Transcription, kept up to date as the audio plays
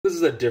This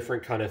is a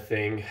different kind of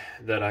thing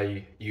that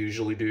I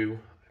usually do.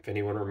 If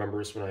anyone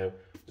remembers when I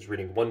was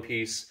reading One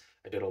Piece,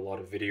 I did a lot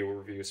of video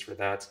reviews for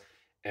that.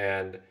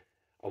 And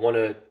I want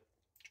to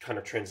kind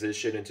of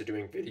transition into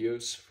doing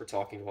videos for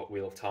talking about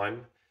Wheel of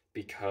Time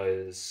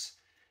because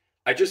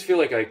I just feel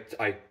like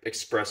I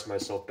express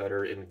myself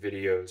better in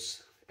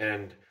videos.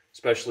 And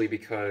especially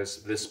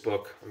because this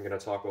book, I'm going to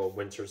talk about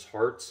Winter's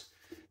Heart,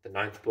 the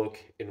ninth book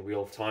in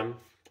Wheel of Time.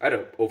 I had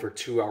a over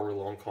 2 hour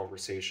long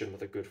conversation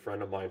with a good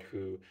friend of mine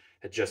who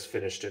had just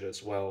finished it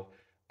as well.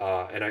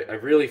 And I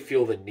really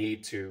feel the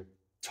need to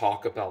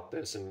talk about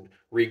this and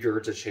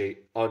regurgitate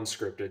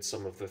unscripted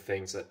some of the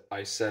things that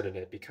I said in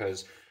it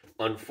because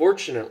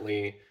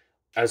unfortunately,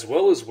 as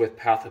well as with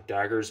Path of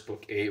Daggers,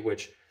 Book 8,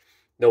 which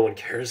no one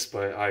cares,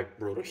 but I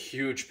wrote a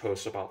huge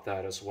post about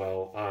that as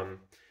well.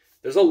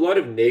 There's a lot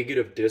of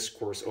negative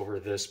discourse over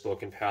this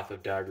book in Path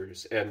of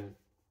Daggers, and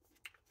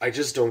I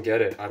just don't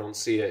get it. I don't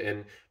see it.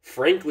 And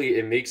frankly,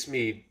 it makes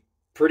me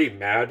pretty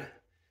mad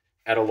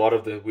at a lot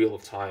of the Wheel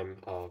of Time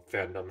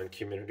fandom and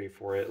community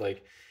for it.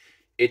 Like,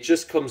 it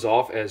just comes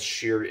off as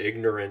sheer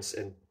ignorance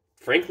and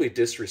frankly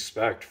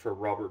disrespect for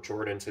Robert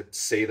Jordan to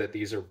say that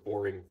these are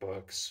boring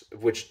books,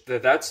 which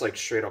that's like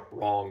straight up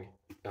wrong,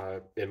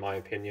 in my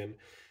opinion.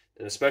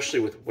 And especially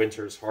with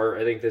Winter's Heart,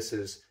 I think this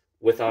is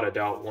without a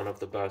doubt one of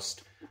the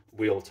best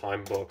Wheel of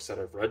Time books that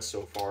I've read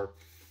so far.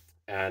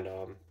 And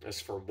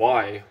as for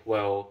why,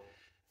 well,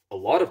 a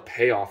lot of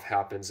payoff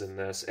happens in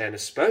this, and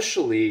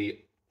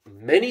especially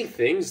many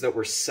things that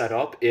were set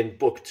up in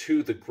book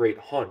 2, The Great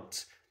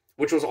Hunt,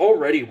 which was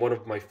already one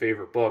of my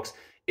favorite books.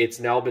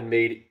 It's now been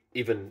made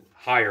even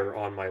higher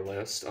on my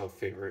list of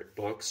favorite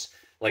books,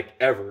 like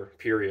ever,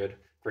 period,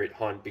 Great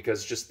Hunt,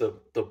 because just the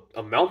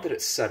amount that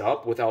it set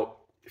up without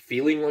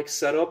feeling like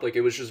set up, like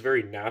it was just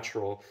very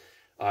natural,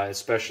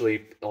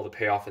 especially all the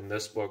payoff in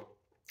this book.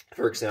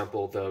 For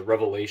example, the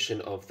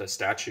revelation of the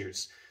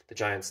statues, the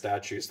giant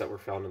statues that were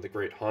found in the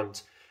Great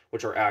Hunt,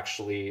 which are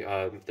actually,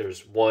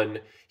 there's one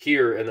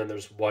here and then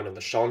there's one in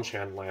the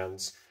Shanchan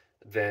lands.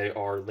 They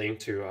are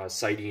linked to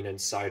Saidin and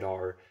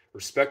Saidar,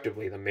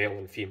 respectively, the male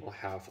and female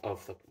half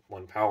of the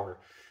One Power,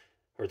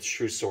 or the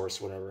true source,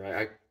 whatever.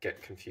 I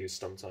get confused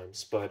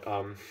sometimes. But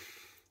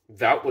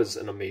that was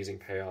an amazing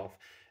payoff.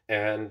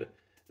 And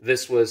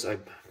this was, I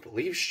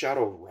believe,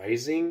 Shadow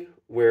Rising,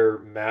 where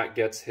Matt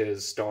gets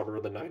his Daughter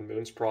of the Nine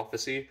Moons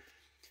prophecy.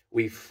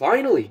 We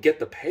finally get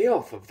the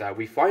payoff of that.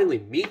 We finally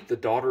meet the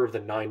Daughter of the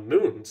Nine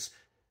Moons.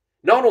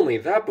 Not only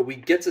that, but we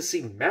get to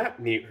see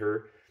Matt meet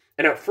her.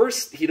 And at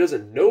first, he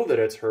doesn't know that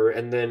it's her,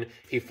 and then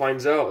he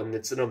finds out, and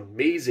it's an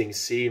amazing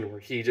scene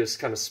where he just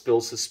kind of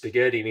spills his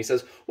spaghetti, and he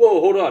says, "Whoa,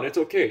 hold on, it's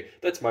okay,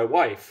 that's my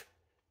wife."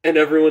 And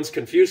everyone's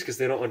confused because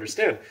they don't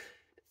understand.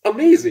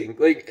 Amazing!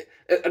 Like,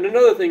 and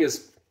another thing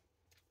is,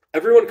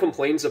 everyone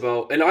complains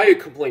about, and I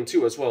complain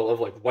too as well, of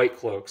like White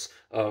Cloaks,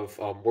 of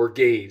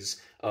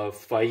Morgaze, of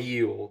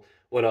Fail,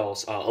 what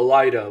else?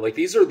 Elida. Like,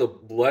 these are the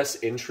less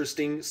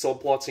interesting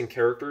subplots and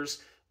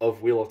characters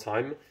of Wheel of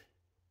Time.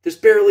 There's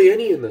barely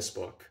any in this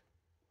book.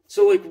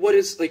 So, like, what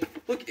is, like,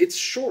 look, it's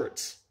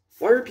short.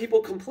 Why are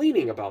people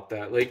complaining about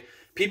that? Like,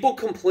 people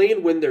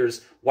complain when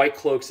there's White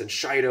Cloaks and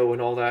Shido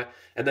and all that,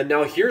 and then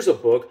now here's a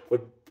book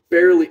with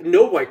barely,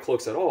 no White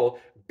Cloaks at all,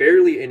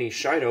 barely any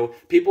Shido.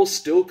 People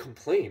still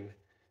complain.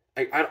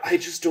 I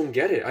just don't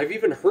get it. I've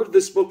even heard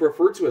this book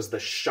referred to as the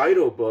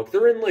Shido book.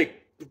 They're in, like,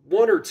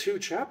 1 or 2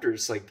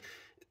 chapters. Like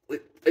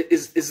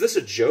is this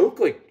a joke?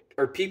 Like,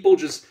 are people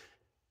just...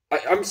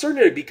 I'm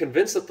starting to be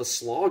convinced that the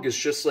slog is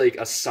just like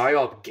a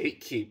psyop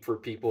gatekeep for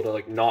people to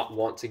like not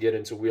want to get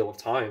into Wheel of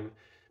Time.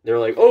 They're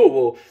like, oh,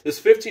 well, this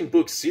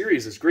 15-book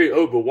series is great.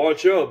 Oh, but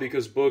watch out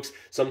because books,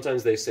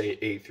 sometimes they say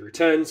 8 through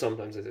 10,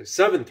 sometimes they say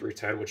 7 through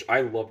 10, which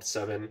I loved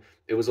 7.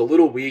 It was a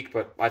little weak,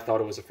 but I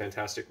thought it was a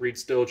fantastic read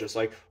still, just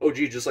like, oh,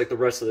 gee, just like the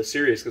rest of the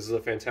series because it's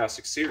a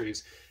fantastic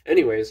series.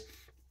 Anyways,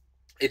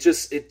 it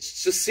just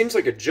seems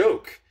like a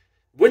joke.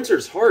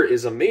 Winter's Heart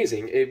is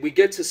amazing. We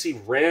get to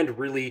see Rand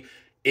really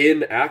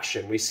in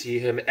action. We see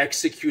him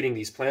executing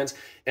these plans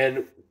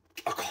and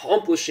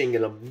accomplishing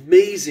an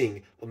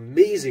amazing,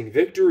 amazing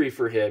victory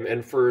for him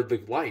and for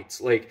the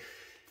Lights. Like,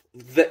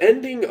 the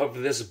ending of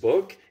this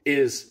book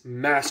is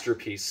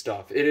masterpiece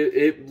stuff.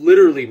 It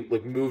literally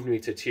like moved me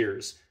to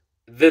tears.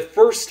 The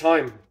first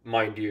time,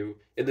 mind you,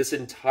 in this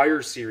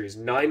entire series,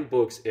 9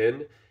 books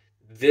in,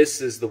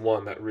 this is the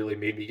one that really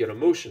made me get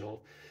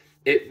emotional.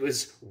 It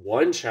was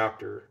one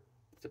chapter.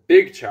 It's a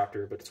big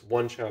chapter, but it's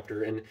one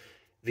chapter, and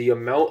the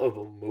amount of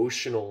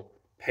emotional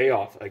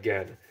payoff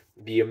again,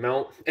 the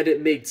amount, and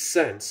it made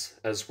sense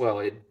as well.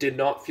 It did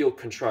not feel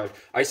contrived.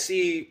 I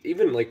see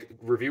even like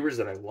reviewers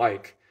that I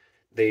like,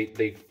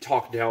 they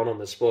talk down on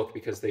this book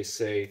because they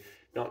say,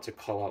 not to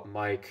call out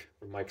Mike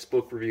or Mike's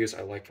book reviews,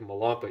 I like him a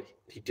lot, but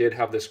he did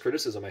have this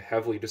criticism I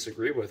heavily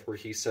disagree with, where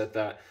he said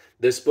that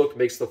this book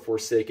makes the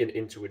Forsaken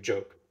into a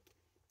joke.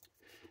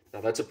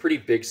 Now that's a pretty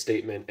big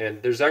statement,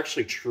 and there's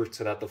actually truth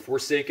to that. The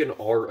Forsaken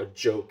are a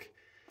joke.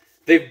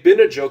 They've been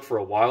a joke for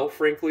a while,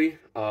 frankly,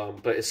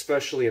 but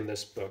especially in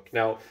this book.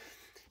 Now,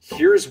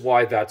 here's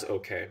why that's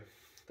okay.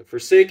 The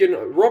Forsaken,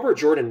 Robert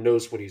Jordan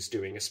knows what he's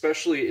doing.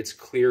 Especially, it's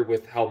clear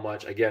with how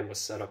much, again, was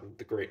set up in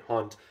The Great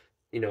Hunt.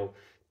 You know,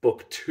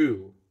 book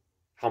 2,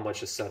 how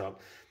much is set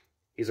up.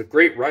 He's a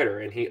great writer,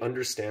 and he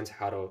understands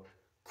how to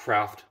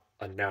craft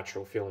a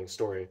natural feeling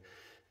story.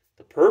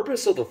 The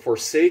purpose of the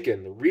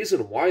Forsaken, the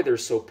reason why they're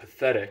so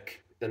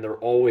pathetic and they're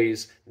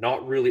always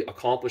not really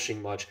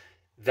accomplishing much,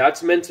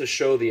 that's meant to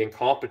show the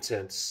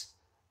incompetence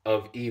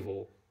of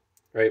evil,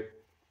 right?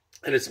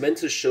 And it's meant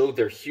to show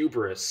their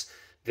hubris.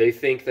 They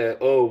think that,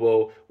 oh,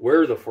 well,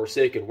 we're the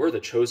Forsaken, we're the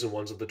chosen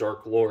ones of the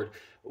Dark Lord.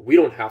 We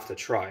don't have to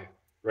try,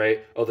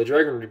 right? Oh, the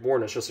Dragon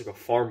Reborn is just like a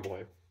farm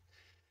boy.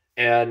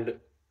 And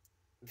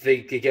they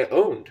get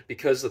owned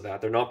because of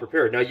that. They're not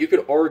prepared. Now, you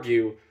could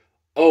argue,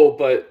 oh,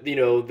 but, you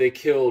know, they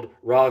killed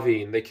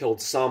Ravin, they killed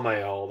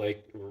Samael, they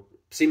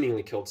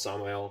seemingly killed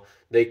Samael,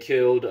 they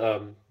killed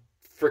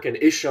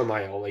frickin'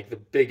 Ishamael, like the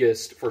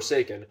biggest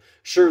Forsaken.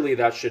 Surely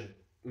that should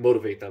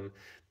motivate them.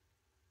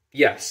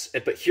 Yes,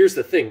 but here's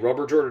the thing.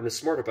 Robert Jordan is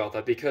smart about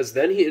that because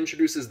then he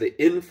introduces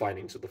the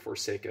infighting to the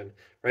Forsaken,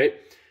 right?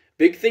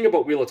 Big thing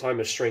about Wheel of Time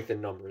is strength in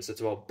numbers.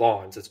 It's about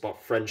bonds. It's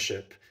about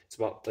friendship. It's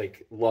about,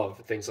 like, love,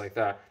 things like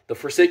that. The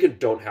Forsaken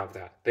don't have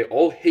that. They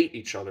all hate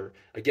each other.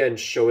 Again,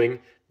 showing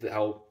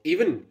how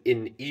even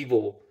in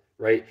evil,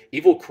 right,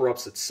 evil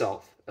corrupts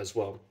itself as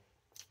well.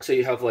 So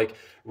you have, like,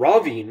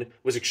 Ravin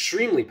was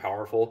extremely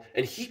powerful,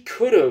 and he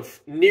could have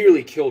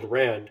nearly killed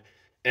Rand.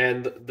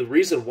 And the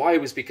reason why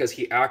was because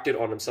he acted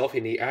on himself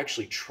and he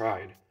actually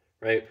tried,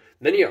 right? And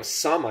then you have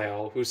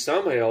Samael, who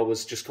Samael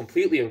was just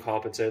completely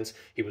incompetent.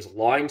 He was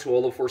lying to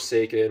all the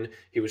Forsaken.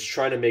 He was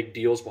trying to make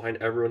deals behind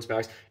everyone's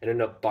backs and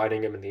ended up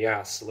biting him in the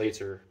ass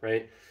later,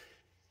 right?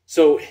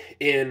 So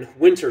in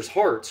Winter's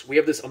Heart, we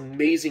have this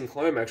amazing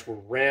climax where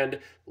Rand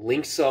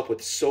links up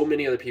with so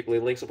many other people. He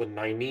links up with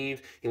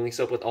Nynaeve. He links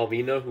up with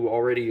Alvina, who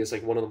already is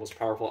like one of the most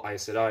powerful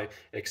Aes Sedai,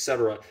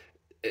 etc.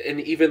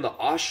 And even the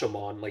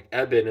Ashaman, like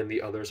Eben and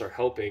the others, are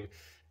helping.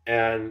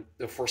 And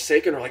the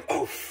Forsaken are like,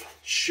 oh,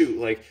 shoot,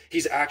 like,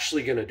 he's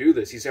actually going to do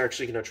this. He's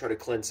actually going to try to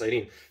cleanse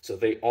Saidin. So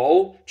they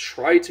all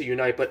try to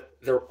unite, but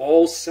they're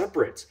all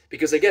separate.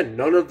 Because, again,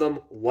 none of them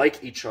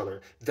like each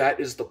other. That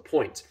is the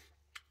point.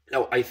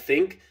 Now, I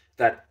think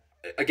that,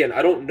 again,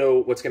 I don't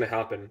know what's going to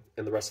happen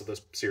in the rest of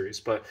this series,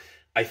 but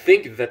I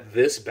think that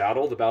this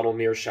battle, the battle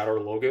near Shadar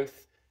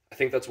Logoth, I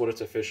think that's what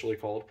it's officially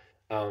called,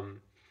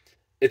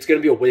 it's going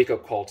to be a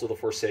wake-up call to the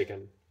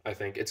Forsaken, I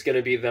think. It's going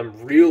to be them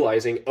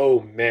realizing,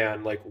 oh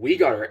man, like, we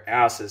got our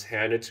asses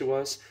handed to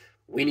us.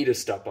 We need to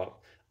step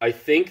up. I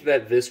think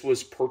that this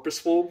was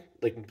purposeful.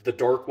 Like, the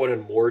Dark One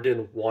and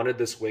Moradin wanted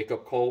this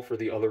wake-up call for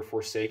the other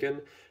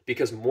Forsaken,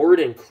 because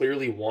Moradin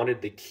clearly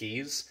wanted the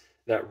keys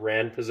that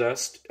Rand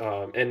possessed.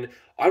 And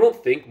I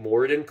don't think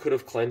Moradin could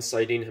have cleansed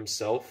Saidin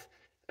himself.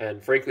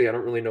 And frankly, I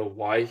don't really know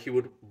why he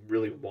would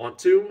really want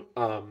to.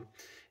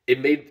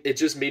 It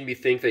just made me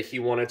think that he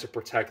wanted to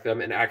protect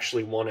them and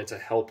actually wanted to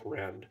help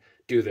Rand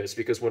do this,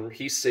 because when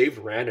he saved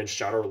Rand and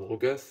Shadar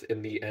Logoth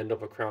in the end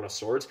of A Crown of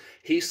Swords,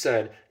 he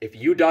said, if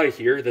you die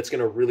here, that's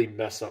going to really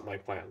mess up my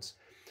plans.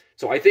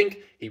 So I think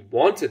he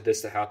wanted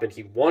this to happen.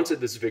 He wanted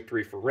this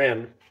victory for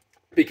Rand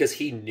because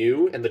he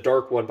knew, and the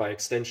Dark One by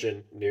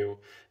extension knew,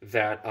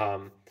 that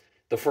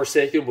the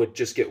Forsaken would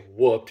just get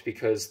whooped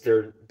because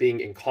they're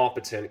being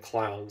incompetent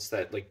clowns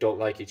that, like, don't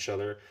like each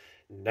other.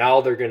 Now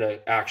they're going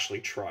to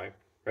actually try.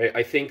 Right?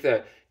 I think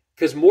that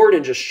because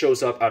Moradin just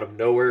shows up out of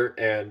nowhere,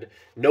 and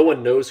no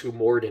one knows who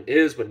Moradin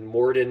is, but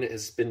Moradin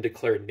has been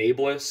declared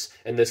nameless,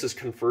 and this is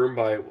confirmed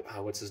by,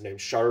 what's his name,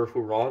 Shar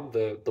Huron,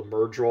 the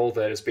Murdroll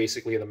that is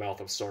basically in the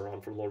mouth of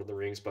Sauron from Lord of the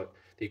Rings, but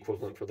the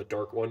equivalent for the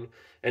Dark One.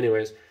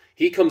 Anyways,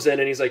 he comes in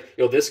and he's like,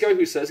 yo, this guy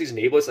who says he's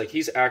nameless, like,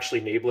 he's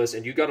actually nameless,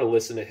 and you got to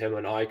listen to him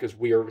and I, because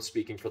we are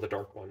speaking for the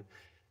Dark One.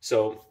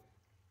 So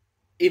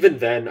even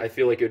then, I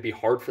feel like it would be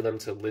hard for them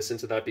to listen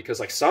to that, because,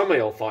 like,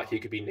 Samael thought he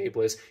could be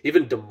nameless.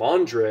 Even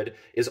Demandred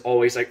is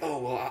always like, oh,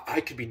 well, I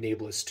could be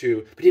nameless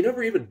too. But he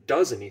never even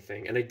does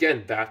anything. And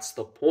again, that's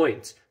the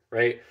point,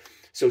 right?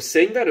 So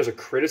saying that as a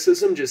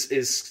criticism just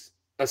is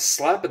a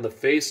slap in the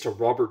face to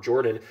Robert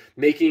Jordan,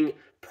 making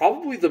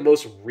probably the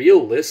most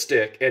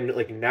realistic and,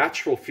 like,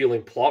 natural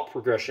feeling plot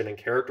progression and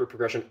character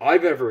progression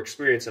I've ever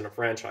experienced in a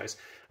franchise.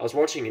 I was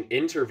watching an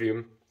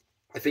interview,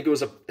 I think it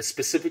was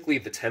specifically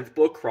the 10th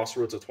book,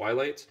 Crossroads of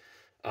Twilight,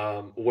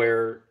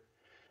 where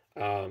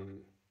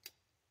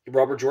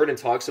Robert Jordan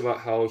talks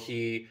about how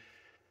he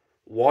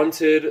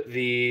wanted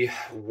the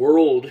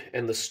world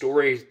and the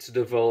story to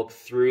develop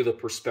through the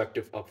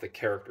perspective of the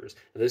characters.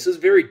 And this is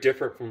very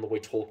different from the way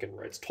Tolkien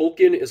writes.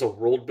 Tolkien is a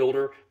world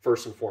builder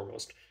first and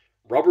foremost.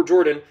 Robert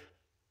Jordan,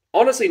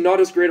 honestly, not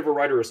as great of a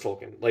writer as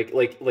Tolkien.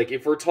 Like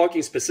if we're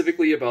talking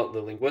specifically about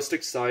the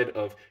linguistic side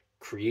of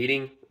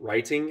creating,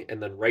 writing,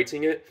 and then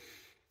writing it,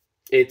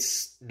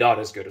 it's not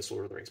as good as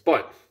Lord of the Rings.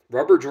 But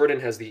Robert Jordan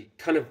has the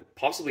kind of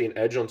possibly an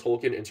edge on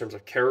Tolkien in terms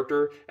of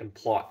character and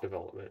plot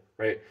development,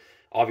 right?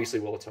 Obviously,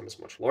 Wheel of Time is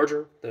much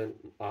larger than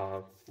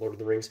Lord of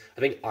the Rings. I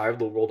think Eye of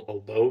the World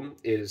alone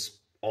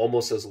is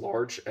almost as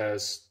large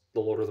as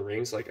the Lord of the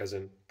Rings, like as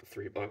in the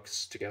 3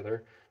 books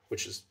together,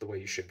 which is the way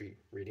you should be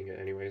reading it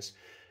anyways.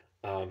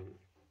 Um,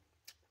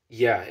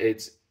 yeah,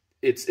 it's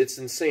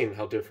insane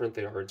how different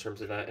they are in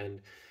terms of that.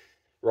 And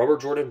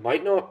Robert Jordan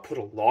might not put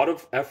a lot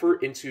of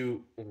effort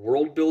into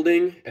world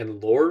building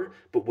and lore,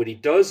 but what he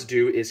does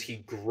do is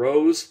he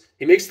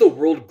makes the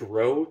world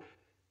grow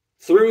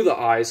through the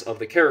eyes of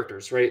the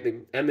characters, right?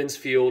 The Emmons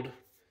Field,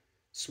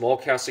 small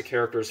cast of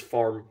characters,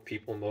 farm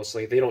people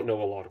mostly. They don't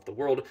know a lot of the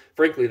world.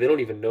 Frankly, they don't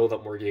even know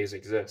that Morghese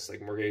exists.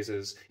 Like Morghese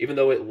is, even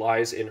though it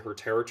lies in her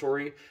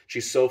territory,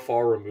 she's so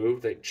far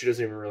removed that she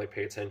doesn't even really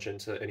pay attention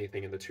to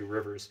anything in the Two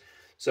Rivers.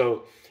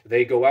 So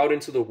they go out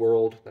into the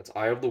world. That's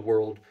Eye of the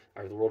World.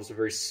 Eye of the World is a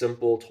very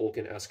simple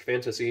Tolkien-esque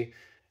fantasy.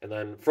 And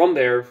then from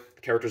there,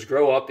 the characters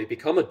grow up. They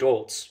become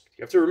adults.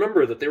 You have to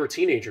remember that they were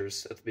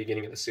teenagers at the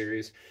beginning of the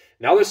series.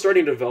 Now they're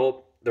starting to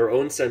develop their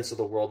own sense of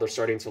the world. They're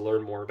starting to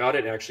learn more about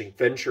it and actually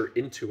venture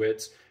into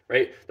it,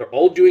 right? They're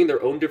all doing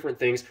their own different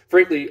things.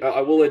 Frankly,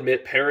 I will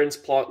admit, Perrin's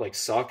plot like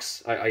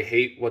sucks. I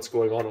hate what's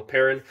going on with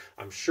Perrin.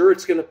 I'm sure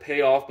it's going to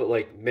pay off, but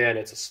like, man,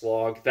 it's a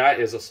slog. That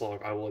is a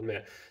slog, I will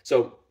admit.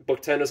 So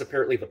book 10 is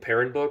apparently the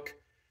Perrin book.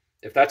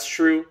 If that's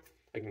true,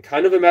 I can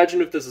kind of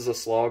imagine if this is a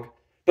slog.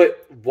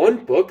 But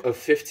one book of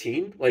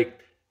 15, like,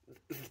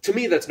 to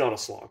me, that's not a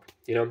slog,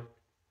 you know?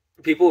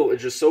 People are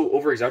just so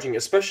over exaggerating,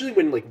 especially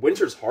when like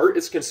Winter's Heart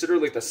is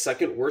considered like the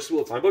second worst Wheel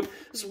of Time book.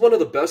 This is one of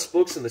the best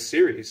books in the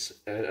series.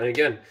 And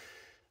again,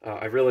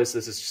 I realize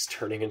this is just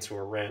turning into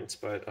a rant,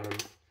 but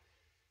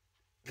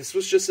this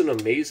was just an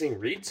amazing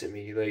read to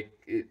me. Like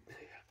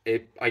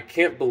I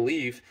can't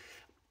believe,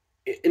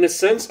 in a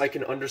sense, I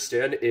can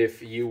understand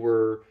if you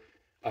were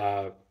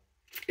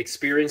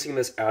experiencing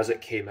this as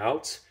it came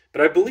out. But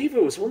I believe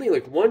it was only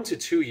like 1 to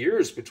 2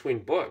 years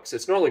between books.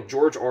 It's not like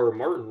George R. R.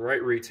 Martin, right,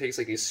 where he takes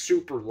like these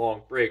super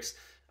long breaks.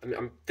 I mean,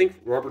 I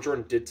think Robert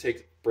Jordan did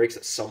take breaks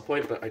at some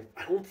point, but I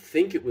don't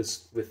think it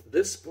was with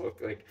this book.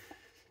 Like,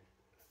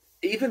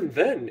 even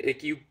then,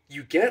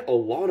 you get a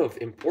lot of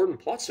important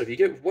plot stuff. You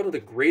get one of the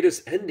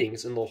greatest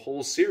endings in the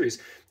whole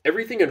series.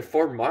 Everything in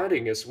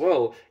formatting as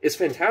well is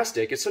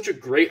fantastic. It's such a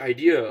great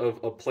idea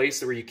of a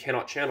place where you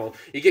cannot channel.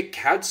 You get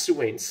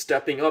Cadsuane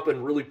stepping up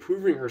and really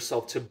proving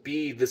herself to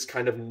be this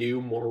kind of new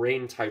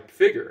Moraine type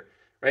figure,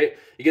 right?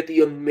 You get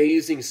the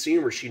amazing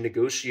scene where she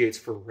negotiates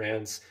for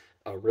Rand's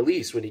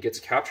release when he gets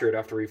captured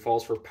after he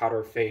falls for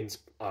Powder Fane's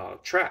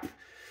trap.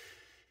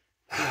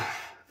 I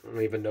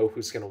don't even know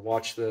who's going to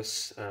watch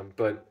this,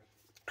 but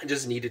I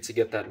just needed to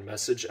get that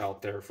message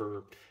out there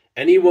for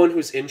anyone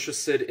who's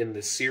interested in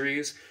this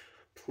series.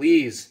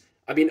 Please,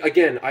 I mean,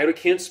 again, I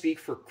can't speak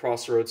for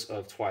Crossroads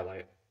of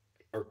Twilight,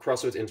 or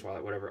Crossroads in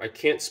Twilight, whatever. I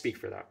can't speak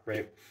for that,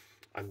 right?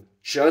 I'm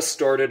just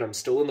started, I'm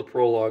still in the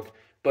prologue,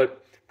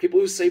 but people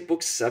who say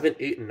books 7,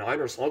 8, and 9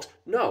 are songs,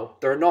 no,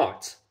 they're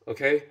not,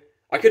 okay?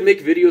 I could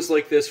make videos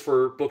like this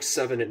for books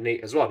 7 and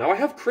 8 as well. Now, I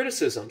have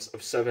criticisms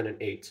of 7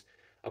 and 8.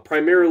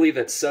 Primarily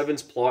that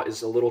 7's plot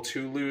is a little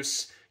too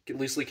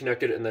loosely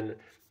connected, and then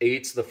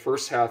 8's, the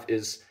first half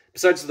is,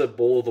 besides the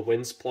Bowl of the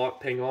Winds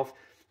plot paying off,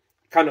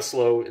 kind of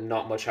slow and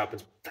not much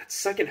happens. That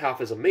second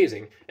half is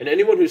amazing. And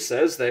anyone who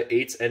says that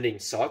 8's ending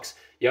sucks,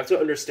 you have to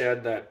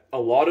understand that a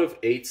lot of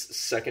 8's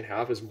second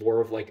half is more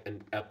of like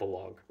an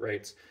epilogue,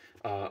 right?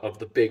 Of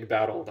the big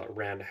battle that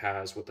Rand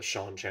has with the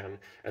Shan-Chan,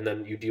 and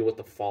then you deal with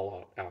the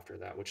fallout after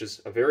that, which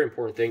is a very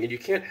important thing, and you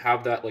can't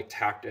have that like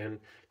tacked in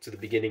to the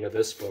beginning of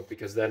this book,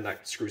 because then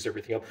that screws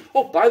everything up.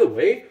 Oh, by the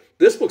way,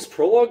 this book's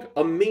prologue,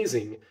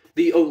 amazing.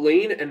 The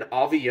Elaine and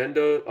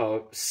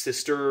Avienda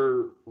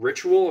sister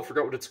ritual, I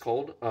forgot what it's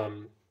called,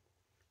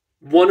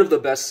 one of the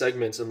best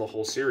segments in the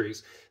whole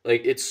series.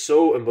 Like, it's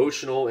so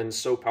emotional and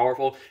so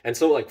powerful and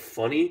so like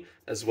funny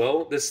as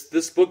well.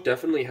 This book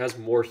definitely has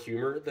more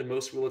humor than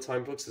most Wheel of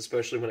Time books,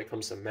 especially when it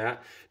comes to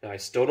Mat. Now, I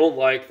still don't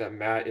like that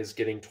Mat is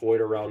getting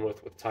toyed around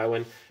with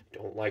Tywin.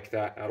 Don't like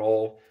that at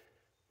all.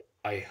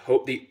 I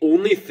hope the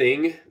only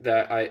thing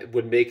that I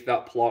would make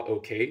that plot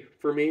okay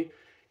for me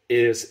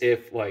is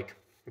if, like,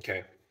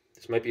 okay,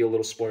 this might be a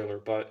little spoiler,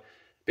 but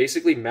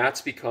basically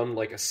Mat's become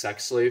like a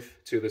sex slave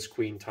to this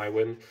Queen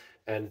Tywin,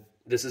 and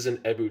this is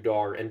in Ebu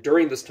Dar, and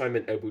during this time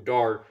in Ebu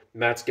Dar,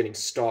 Mat's getting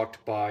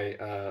stalked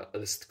by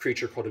this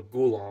creature called a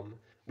Ghulam,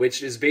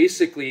 which is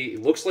basically,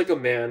 looks like a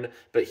man,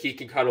 but he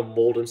can kind of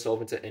mold himself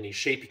into any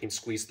shape. He can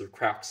squeeze through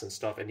cracks and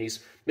stuff, and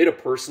he's made a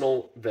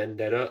personal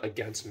vendetta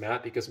against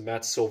Mat because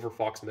Mat's Silver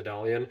Fox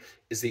Medallion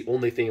is the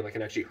only thing that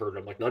can actually hurt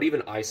him. Like, not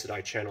even Aes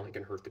Sedai channeling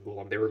can hurt the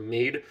Ghulam. They were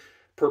made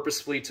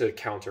purposefully to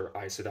counter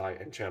Aes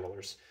Sedai and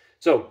channelers.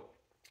 So,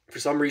 for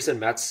some reason,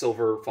 Mat's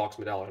Silver Fox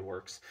Medallion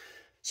works.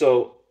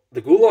 So,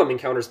 the Ghulam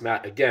encounters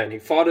Mat again. He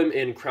fought him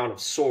in Crown of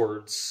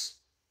Swords.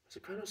 Was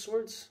it Crown of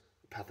Swords?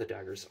 Path of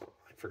Daggers. Oh,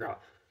 I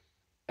forgot.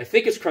 I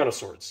think it's Crown of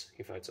Swords.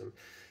 He fights him.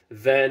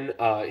 Then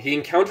he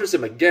encounters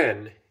him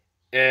again,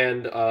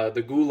 and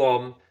the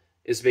Ghulam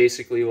is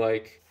basically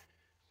like,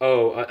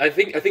 oh, I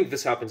think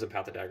this happens in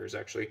Path of Daggers,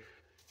 actually.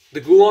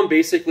 The Ghulam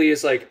basically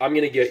is like, I'm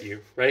going to get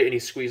you, right? And he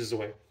squeezes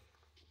away.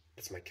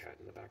 It's my cat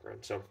in the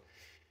background. So,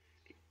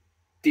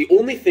 the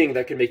only thing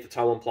that can make the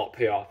Tywin plot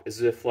pay off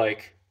is if,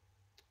 like,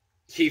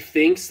 he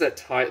thinks that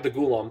the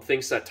Gulam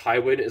thinks that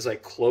Tywin is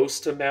like close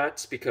to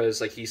Matt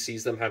because like he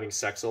sees them having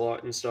sex a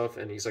lot and stuff,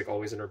 and he's like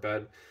always in her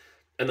bed.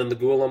 And then the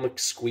Gulam like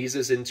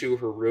squeezes into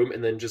her room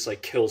and then just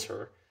like kills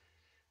her.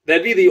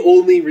 That'd be the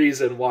only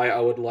reason why I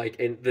would like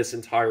in this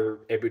entire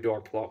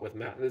Ebudar plot with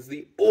Matt. That's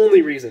the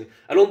only reason.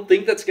 I don't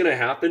think that's gonna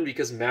happen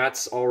because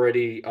Matt's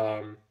already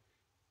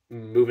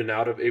moving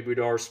out of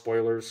Ebudar.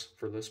 Spoilers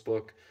for this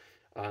book.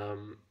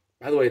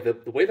 By the way, the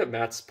way that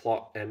Matt's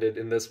plot ended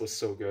in this was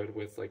so good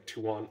with like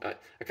Tuon.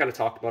 I kind of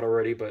talked about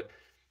already, but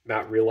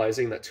Matt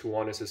realizing that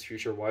Tuon is his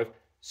future wife,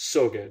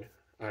 so good.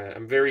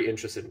 I'm very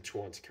interested in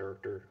Tuon's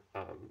character.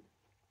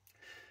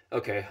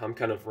 Okay, I'm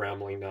kind of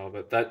rambling now,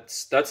 but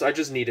that's I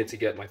just needed to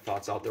get my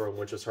thoughts out there on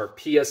Winter's Heart.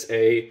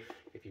 PSA,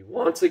 if you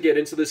want to get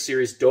into this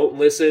series, don't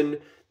listen.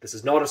 This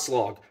is not a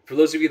slog. For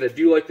those of you that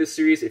do like this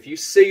series, if you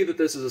say that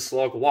this is a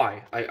slog,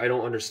 why? I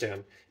don't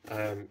understand.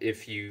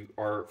 If you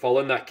are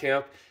following that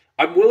camp,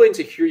 I'm willing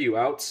to hear you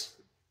out.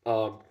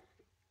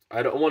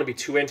 I don't want to be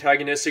too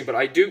antagonistic, but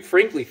I do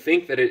frankly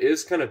think that it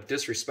is kind of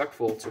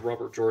disrespectful to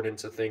Robert Jordan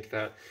to think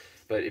that.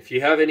 But if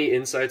you have any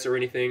insights or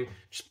anything,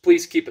 just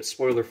please keep it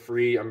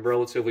spoiler-free. I'm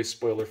relatively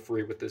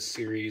spoiler-free with this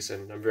series,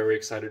 and I'm very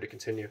excited to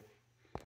continue.